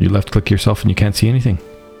 You left click yourself and you can't see anything.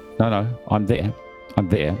 No, I'm there.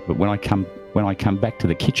 But when I come back to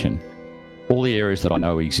the kitchen, all the areas that I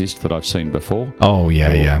know exist that I've seen before. Oh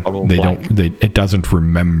yeah. are all They blank. don't. It doesn't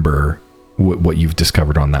remember what you've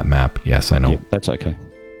discovered on that map. Yes, I know. Yeah, that's okay.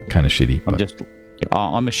 Kind of shitty. But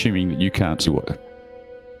I'm assuming that you can't see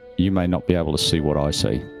you may not be able to see what I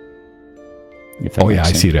see. If that Oh yeah, makes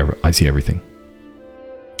I sense. see it. I see everything.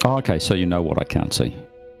 Oh, okay, so you know what I can't see.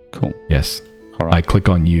 Cool. Yes. All I right. click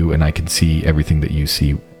on you and I can see everything that you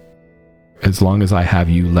see. As long as I have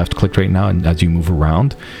you left clicked right now, and as you move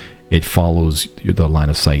around, it follows the line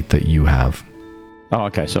of sight that you have. Oh,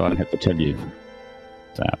 okay, so I don't have to tell you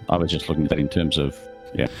that. I was just looking at that in terms of,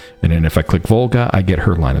 yeah. And then if I click Volga, I get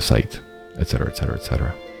her line of sight, etc., etc.,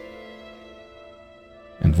 etc.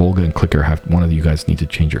 And Volga and Clicker have, one of you guys need to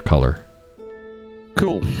change your color.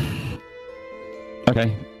 Cool.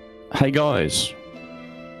 Okay. Hey, guys.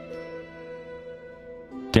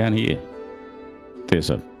 Down here, there's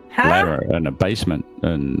a Huh? ladder and a basement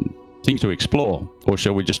and things to explore. Or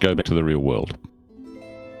shall we just go back to the real world?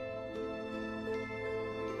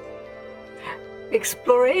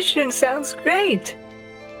 Exploration sounds great.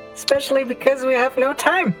 Especially because we have no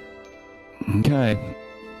time. Okay.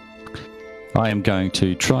 I am going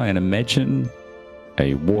to try and imagine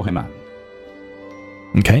a Warhammer.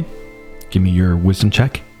 Okay? Give me your wisdom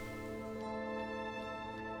check.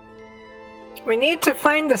 We need to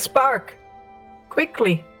find the spark.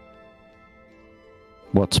 Quickly.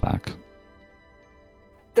 What spark?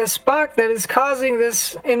 The spark that is causing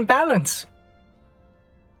this imbalance.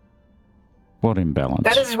 What imbalance?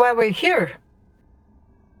 That is why we're here.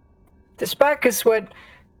 The spark is what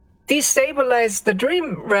destabilized the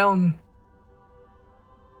dream realm.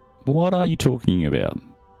 What are you talking about?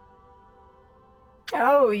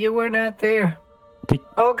 Oh, you were not there. We-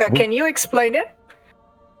 Olga, we- can you explain it?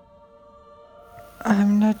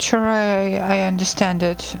 I'm not sure I understand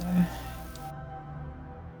it.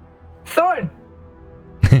 Thorn!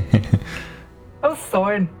 Oh,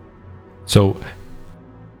 Thorn. So,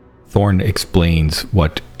 Thorn explains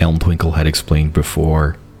what Elm Twinkle had explained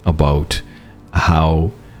before about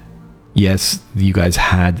how, yes, you guys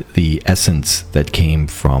had the essence that came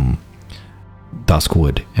from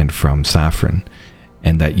Duskwood and from Saffron,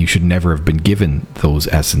 and that you should never have been given those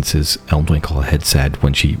essences. Elm Twinkle had said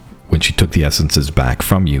when she took the essences back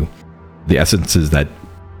from you, the essences that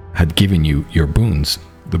had given you your boons,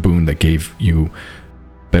 the boon that gave you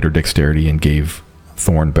better dexterity and gave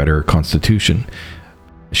Thorn better constitution.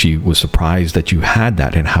 She was surprised that you had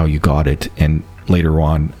that and how you got it. And later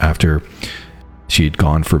on, after she had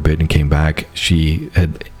gone for a bit and came back, she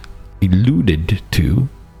had alluded to,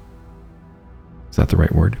 is that the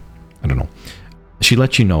right word? I don't know. She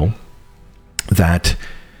let you know that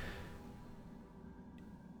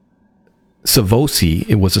Savosi,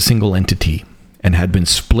 it was a single entity and had been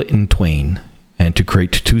split in twain, and to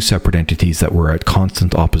create two separate entities that were at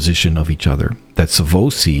constant opposition of each other. That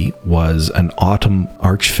Savosi was an autumn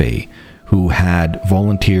archfey who had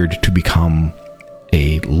volunteered to become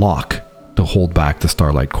a lock to hold back the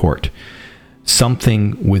Starlight Court.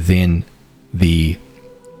 Something within the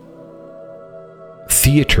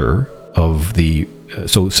theater of the...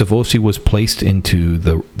 so Savosi was placed into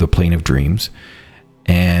the plane of dreams,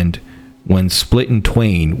 and when split in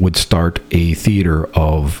twain would start a theater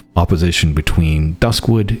of opposition between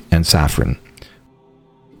Duskwood and Saffron,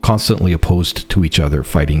 constantly opposed to each other,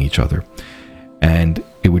 fighting each other. And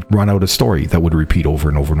it would run out a story that would repeat over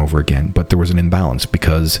and over and over again. But there was an imbalance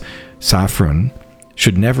because Saffron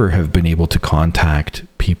should never have been able to contact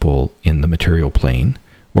people in the material plane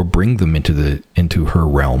or bring them into her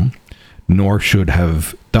realm, nor should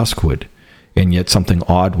have Duskwood. And yet something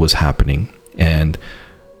odd was happening, and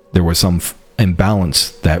there was some imbalance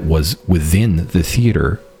that was within the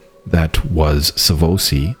theater that was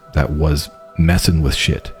Savosi that was messing with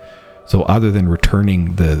shit. So other than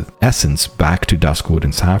returning the essence back to Duskwood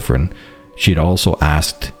and Saffron, she'd also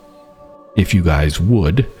asked if you guys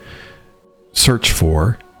would search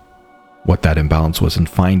for what that imbalance was and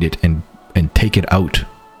find it and take it out,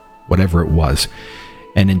 whatever it was.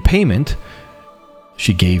 And in payment,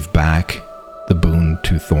 she gave back the boon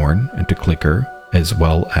to Thorn and to Clicker, as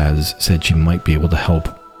well as said she might be able to help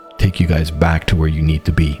take you guys back to where you need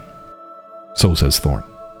to be. So says Thorn.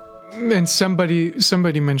 And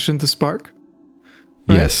somebody mentioned the spark.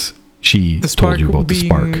 Right? Yes, she The told you about the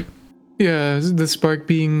spark. Yeah, the spark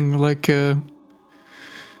being like a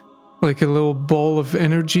little ball of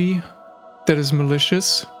energy that is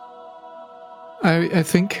malicious. I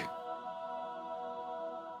think.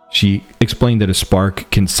 She explained that a spark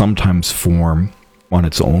can sometimes form on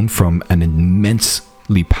its own from an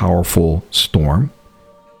immensely powerful storm.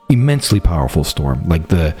 Like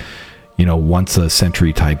the, once a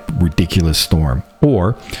century type ridiculous storm.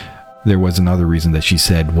 Or there was another reason that she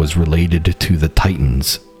said was related to the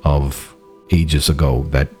Titans of ages ago,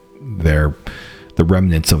 that the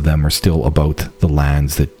remnants of them are still about the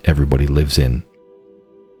lands that everybody lives in,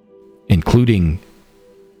 including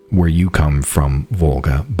where you come from,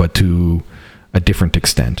 Volga, but to a different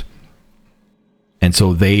extent. And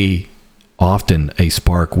so often a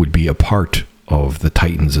spark would be a part of the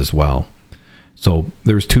Titans as well. So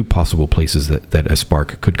there's two possible places that a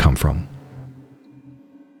spark could come from.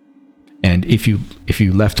 And if you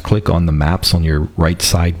left click on the maps on your right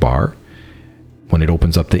sidebar, when it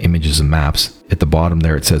opens up the images and maps, at the bottom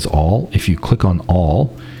there it says all. If you click on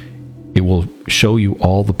all, it will show you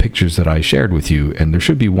all the pictures that I shared with you, and there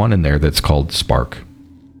should be one in there that's called Spark.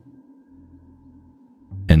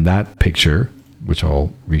 And that picture, which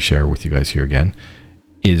I'll reshare with you guys here again,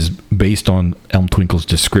 is based on Elm Twinkle's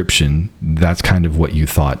description. That's kind of what you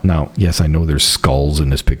thought. Now, yes, I know there's skulls in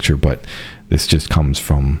this picture, but this just comes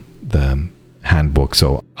from the handbook,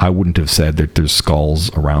 so I wouldn't have said that there's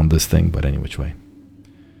skulls around this thing, but any which way.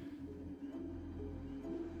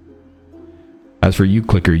 As for you,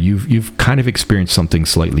 Clicker, you've kind of experienced something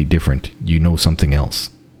slightly different. You know something else.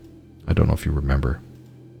 I don't know if you remember.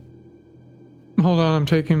 Hold on, I'm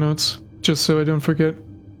taking notes, just so I don't forget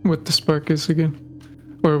what the spark is again.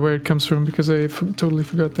 Or where it comes from, because I totally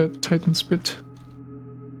forgot that Titan's bit.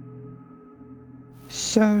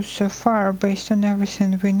 So far, based on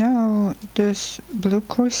everything we know, this blue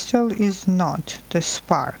crystal is not the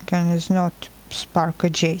spark, and is not spark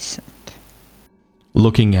adjacent.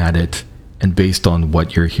 Looking at it, and based on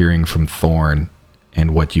what you're hearing from Thorn,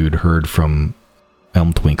 and what you had heard from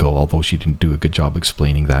Elm Twinkle, although she didn't do a good job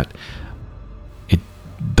explaining that, it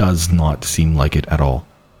does not seem like it at all.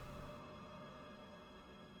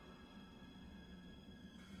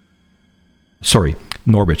 Sorry,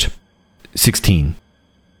 Norbit. 16.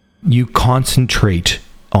 You concentrate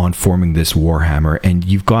on forming this Warhammer, and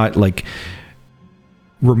you've got, like,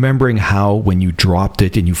 remembering how when you dropped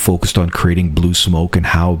it and you focused on creating blue smoke and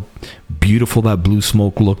how beautiful that blue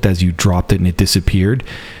smoke looked as you dropped it and it disappeared,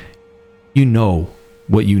 you know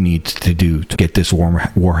what you need to do to get this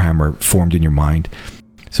Warhammer formed in your mind.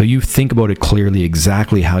 So you think about it clearly,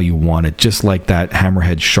 exactly how you want it, just like that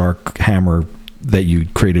Hammerhead Shark hammer that you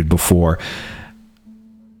created before.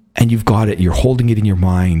 And you've got it, you're holding it in your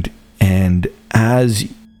mind, and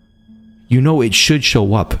as you know, it should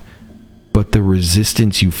show up, but the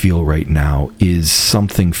resistance you feel right now is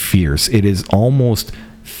something fierce. It is almost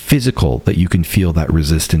physical that you can feel that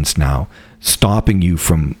resistance now, stopping you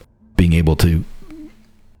from being able to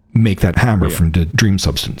make that hammer from the dream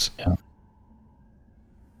substance.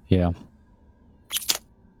 Yeah.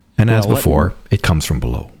 And as before, it comes from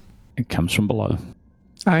below. It comes from below.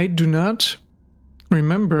 I do not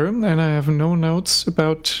remember, and I have no notes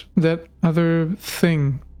about that other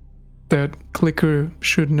thing that Clicker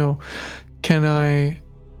should know. Can I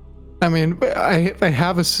mean, I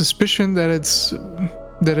have a suspicion that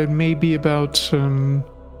it may be about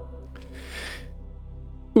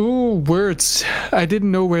words. I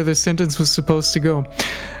didn't know where the sentence was supposed to go.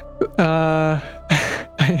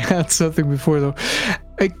 I had something before though.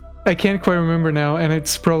 I can't quite remember now, and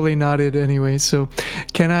it's probably not it anyway. So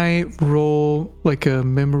can I roll like a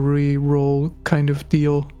memory roll kind of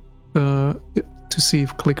deal to see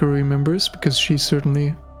if Clicker remembers? Because she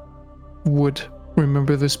certainly would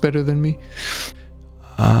remember this better than me.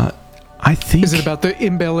 I think... Is it about the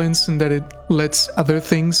imbalance and that it lets other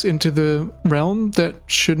things into the realm that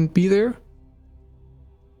shouldn't be there?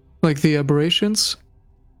 Like the aberrations?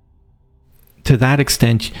 To that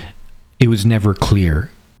extent, it was never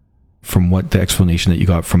clear from what the explanation that you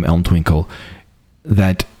got from Elm Twinkle,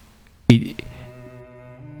 that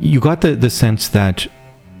you got the sense that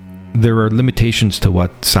there are limitations to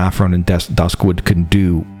what Saffron and Duskwood can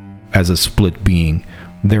do as a split being.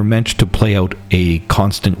 They're meant to play out a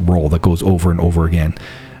constant role that goes over and over again.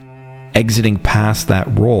 Exiting past that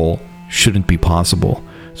role shouldn't be possible.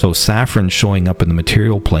 So Saffron showing up in the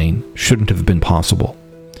material plane shouldn't have been possible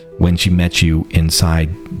when she met you inside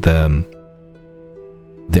the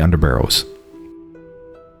Underbarrows.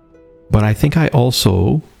 But I think I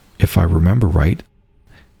also, if I remember right,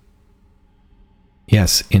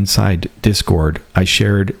 yes, inside Discord, I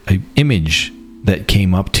shared an image that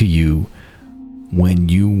came up to you when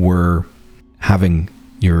you were having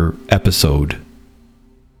your episode.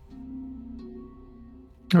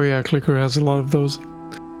 Oh yeah, Clicker has a lot of those.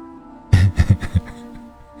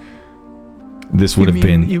 This would have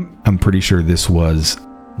been, I'm pretty sure this was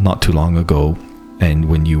not too long ago, and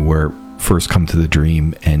when you were first come to the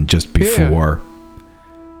dream, and just before.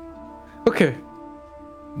 Yeah. Okay.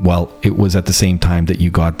 Well, it was at the same time that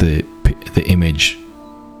you got the image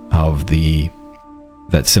of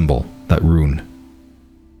that symbol, that rune.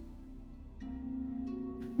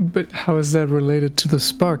 But how is that related to the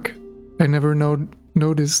spark? I never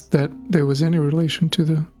noticed that there was any relation to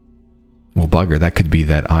the Well, bugger, that could be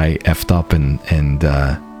that I effed up and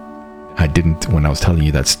I didn't, when I was telling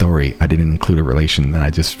you that story, I didn't include a relation, and I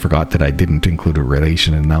just forgot that I didn't include a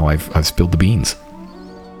relation, and now I've spilled the beans.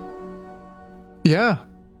 Yeah.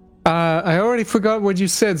 I already forgot what you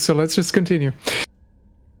said, so let's just continue.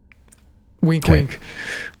 Wink, Okay. wink.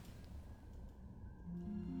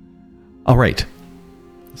 All right.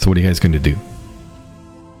 So what are you guys going to do?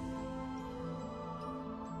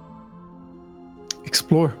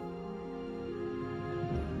 Explore.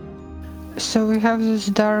 So we have this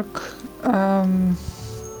dark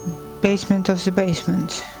basement of the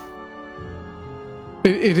basement.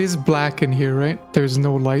 It is black in here, right? There's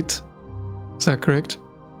no light. Is that correct?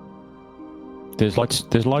 There's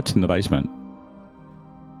lights in the basement.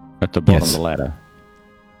 At the bottom Yes. of the ladder.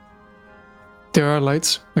 There are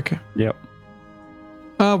lights? Okay. Yep.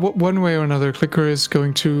 One way or another, Clicker is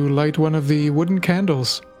going to light one of the wooden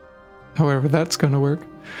candles. However, that's going to work.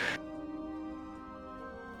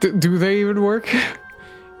 Do they even work?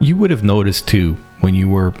 You would have noticed too, when you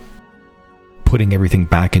were putting everything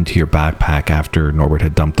back into your backpack after Norbert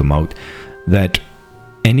had dumped them out, that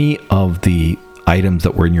any of the items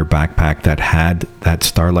that were in your backpack that had that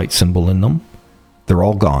starlight symbol in them, they're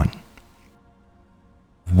all gone.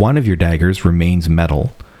 One of your daggers remains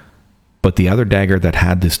metal, but the other dagger that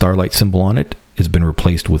had the starlight symbol on it has been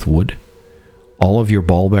replaced with wood. All of your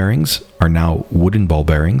ball bearings are now wooden ball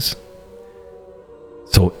bearings.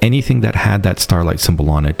 So anything that had that starlight symbol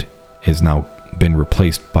on it has now been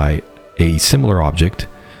replaced by a similar object,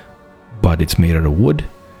 but it's made out of wood.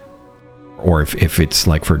 Or if it's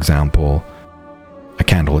like, for example, a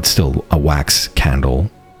candle, it's still a wax candle.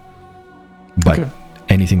 But Okay.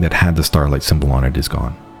 anything that had the starlight symbol on it is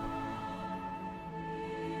gone.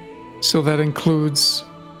 So that includes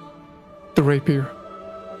the rapier.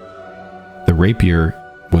 The rapier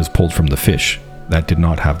was pulled from the fish. That did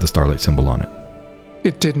not have the starlight symbol on it.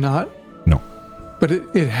 It did not, No. but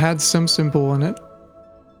it had some symbol on it,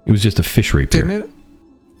 It was just a fish rapier. didn't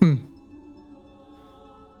it?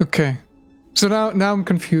 Okay. So now I'm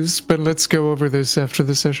confused, but let's go over this after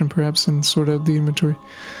the session perhaps and sort out the inventory.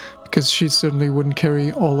 Because she certainly wouldn't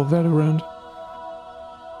carry all of that around.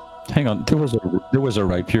 Hang on, there was a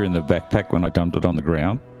rapier in the backpack when I dumped it on the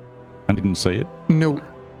ground. I didn't see it. No.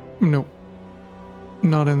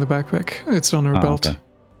 Not in the backpack. It's on her Oh, belt. okay.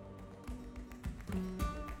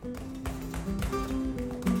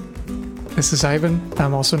 This is Ivan.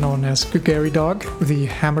 I'm also known as Gary Dog, the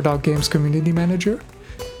Hammerdog Games community manager.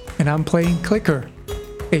 And I'm playing Clicker,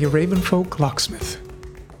 a Ravenfolk locksmith.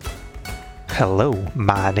 Hello,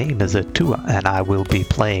 my name is Atua, and I will be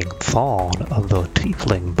playing Fawn, the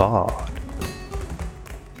Tiefling Bard.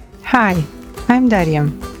 Hi, I'm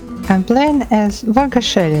Darium. I'm playing as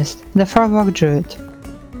Vargashelist, the Farwalk Druid.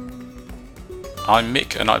 I'm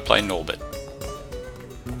Mick and I play Norbert.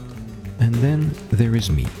 And then there is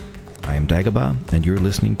me. I am Dagobah, and you're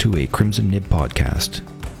listening to a Crimson Nib podcast.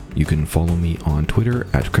 You can follow me on Twitter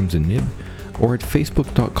at Crimson Nib or at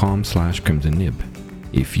facebook.com/Crimson Nib.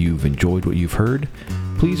 If you've enjoyed what you've heard,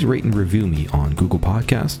 please rate and review me on Google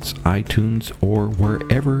Podcasts, iTunes, or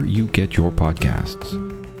wherever you get your podcasts.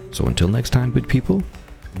 So until next time, good people,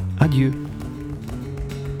 adieu.